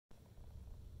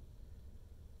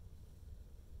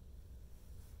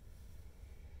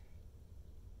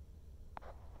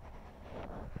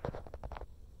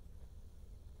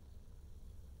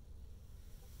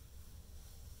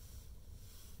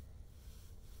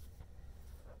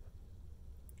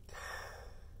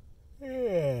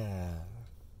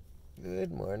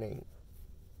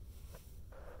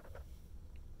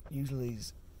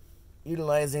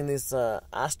utilizing this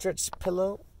ostrich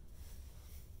pillow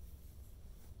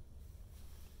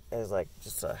as like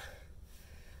just a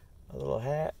little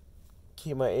hat.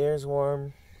 Keep my ears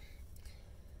warm.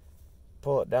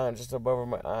 Pull it down just above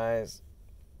my eyes,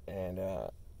 and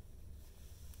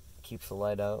keeps the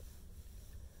light out.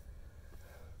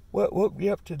 What woke me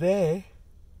up today?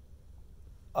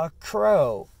 A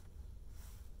crow.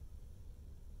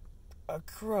 A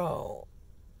crow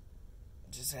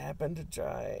just happened to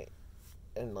try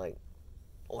and like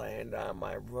land on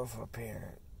my roof up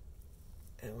here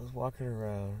and was walking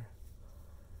around.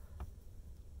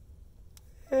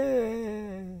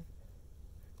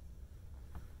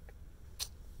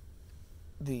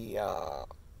 The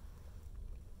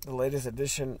latest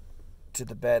addition to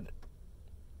the bed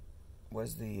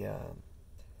was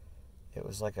it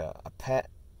was like a pet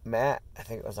mat. I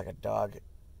think it was like a dog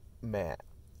mat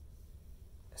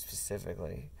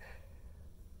specifically.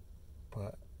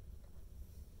 But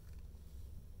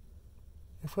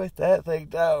I put that thing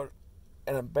down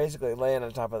and I'm basically laying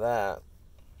on top of that.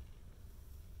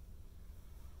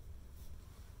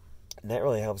 And that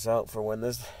really helps out for when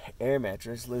this air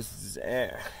mattress loses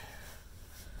air.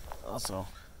 Also,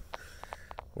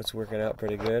 what's working out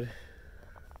pretty good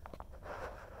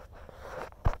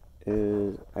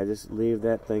is I just leave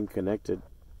that thing connected.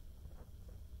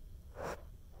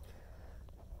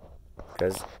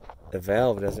 Because the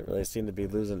valve doesn't really seem to be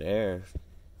losing air.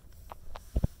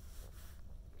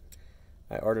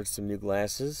 I ordered some new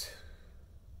glasses.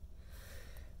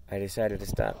 I decided to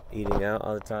stop eating out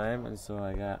all the time, and so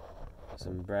I got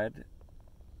some bread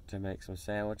to make some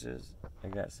sandwiches. I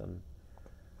got some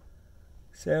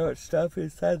sandwich stuff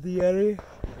inside the Yeti.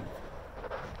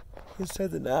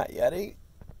 Inside the not Yeti.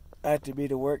 I have to be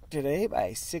to work today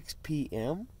by 6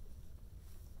 p.m.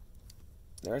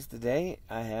 The rest of the day,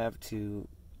 I have to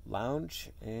lounge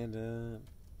and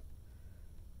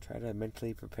try to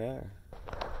mentally prepare.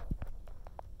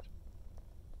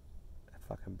 That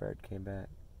fucking bird came back.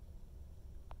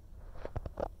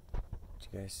 Did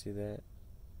you guys see that?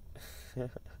 Get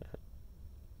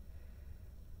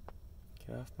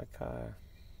off my car.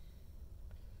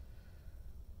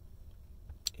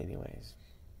 Anyways.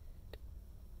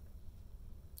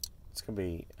 It's going to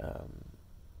be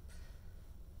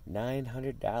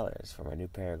 $900 for my new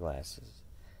pair of glasses.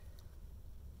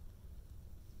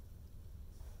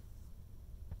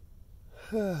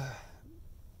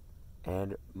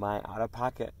 And my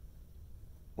out-of-pocket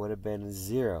would have been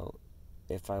 $0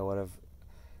 if I would have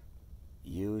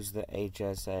used the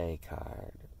HSA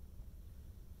card.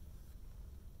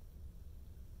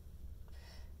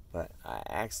 But I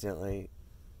accidentally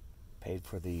paid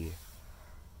for the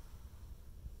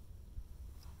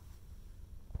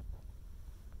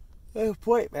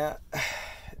appointment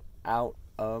out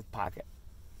of pocket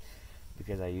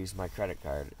because I used my credit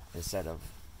card instead of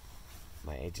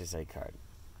my HSA card.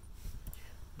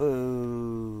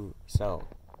 Boo! So,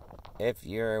 if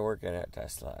you're working at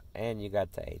Tesla and you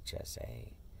got the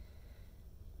HSA,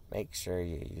 make sure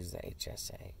you use the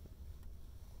HSA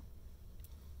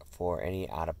for any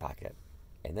out-of-pocket.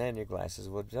 And then your glasses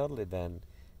would totally been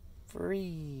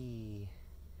free.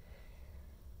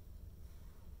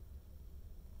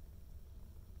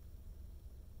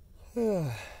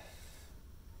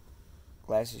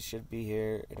 Glasses should be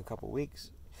here in a couple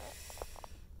weeks.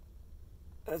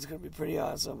 That's going to be pretty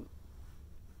awesome.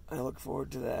 I look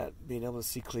forward to that, being able to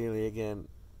see clearly again.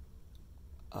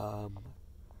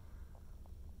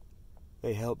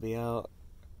 They helped me out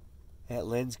at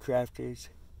Lens Crafters.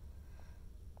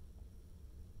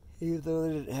 Even though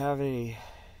they didn't have any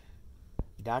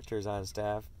doctors on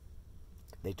staff,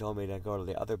 they told me to go to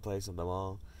the other place in the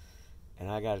mall.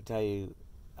 And I got to tell you,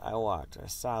 I walked a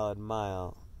solid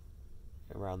mile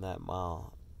around that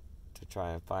mall to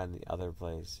try and find the other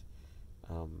place.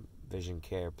 Vision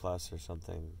Care Plus or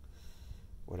something,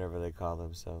 whatever they call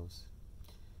themselves.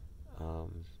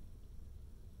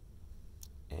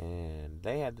 And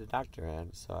they had the doctor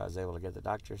in, so I was able to get the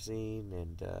doctor seen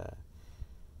and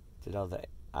did all the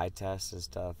eye tests and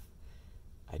stuff.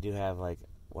 I do have like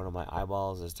one of my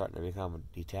eyeballs is starting to become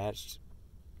detached.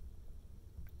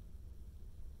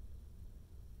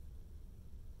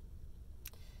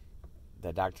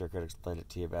 The doctor could explain it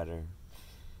to you better.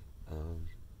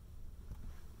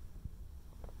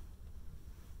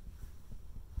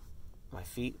 My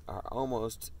feet are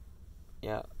almost,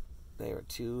 they were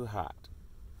too hot.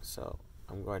 So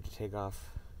I'm going to take off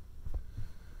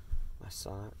my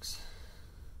socks.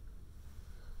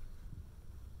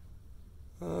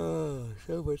 Oh,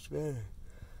 so much better.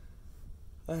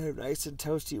 I am nice and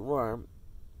toasty warm.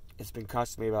 It's been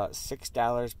costing me about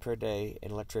 $6 per day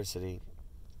in electricity.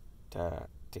 to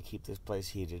keep this place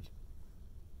heated,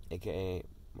 aka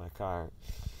my car.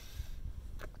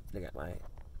 I got my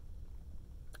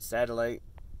satellite.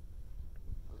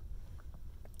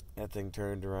 That thing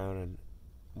turned around and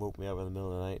woke me up in the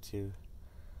middle of the night too.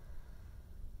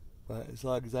 But as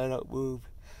long as I don't move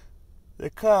the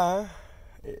car,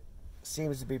 it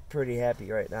seems to be pretty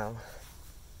happy right now.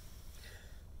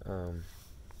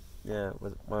 Yeah,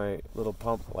 with my little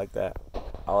pump like that,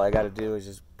 all I gotta do is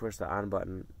just push the on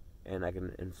button and I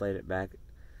can inflate it back.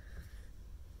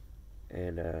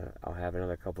 And I'll have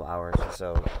another couple hours or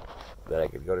so that I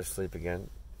could go to sleep again.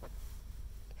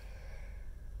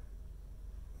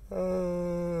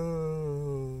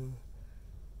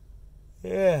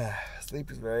 Yeah, sleep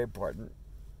is very important.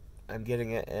 I'm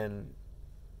getting it in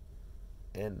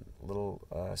little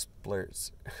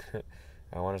splurts.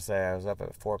 I want to say I was up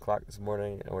at 4 o'clock this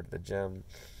morning. I went to the gym,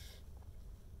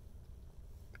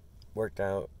 worked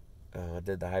out,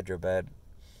 did the hydro bed,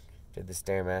 did the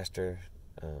Stairmaster.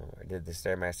 I did the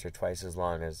Stairmaster twice as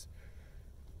long as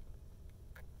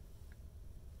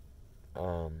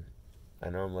I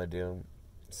normally do.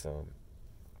 So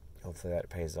hopefully that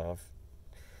pays off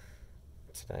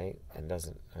tonight and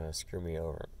doesn't screw me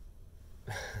over.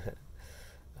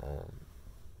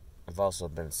 I've also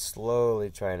been slowly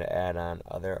trying to add on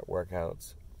other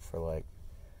workouts for like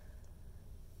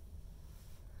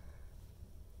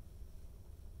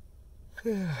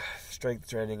strength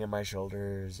training in my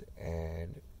shoulders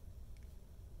and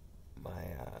my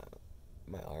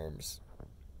arms.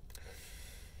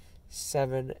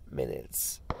 7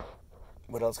 minutes.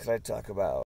 What else could I talk about?